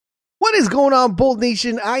What is going on, Bold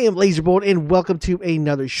Nation? I am LaserBold, and welcome to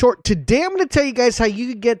another short. Today, I'm going to tell you guys how you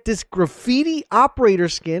can get this graffiti operator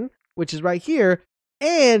skin, which is right here,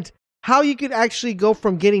 and how you could actually go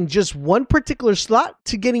from getting just one particular slot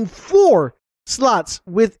to getting 4 slots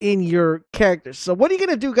within your character. So what you're going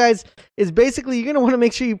to do, guys, is basically you're going to want to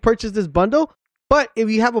make sure you purchase this bundle. But if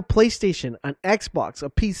you have a PlayStation, an Xbox, a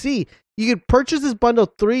PC, you can purchase this bundle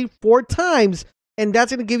 3-4 times, and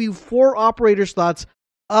that's going to give you 4 operator slots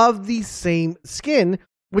of the same skin,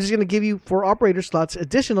 which is going to give you 4 operator slots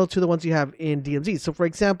additional to the ones you have in DMZ. So for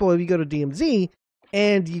example, if you go to DMZ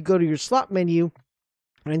and you go to your slot menu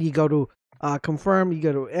and you go to confirm, you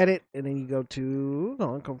go to edit, and then you go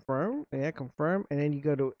to confirm, confirm, and then you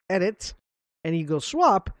go to edit and you go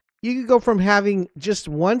swap, you can go from having just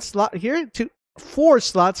 1 slot here to 4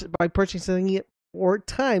 slots by purchasing it 4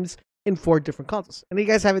 times in 4 different consoles. And you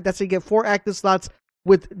guys have it. That's how you get 4 active slots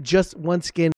with just 1 skin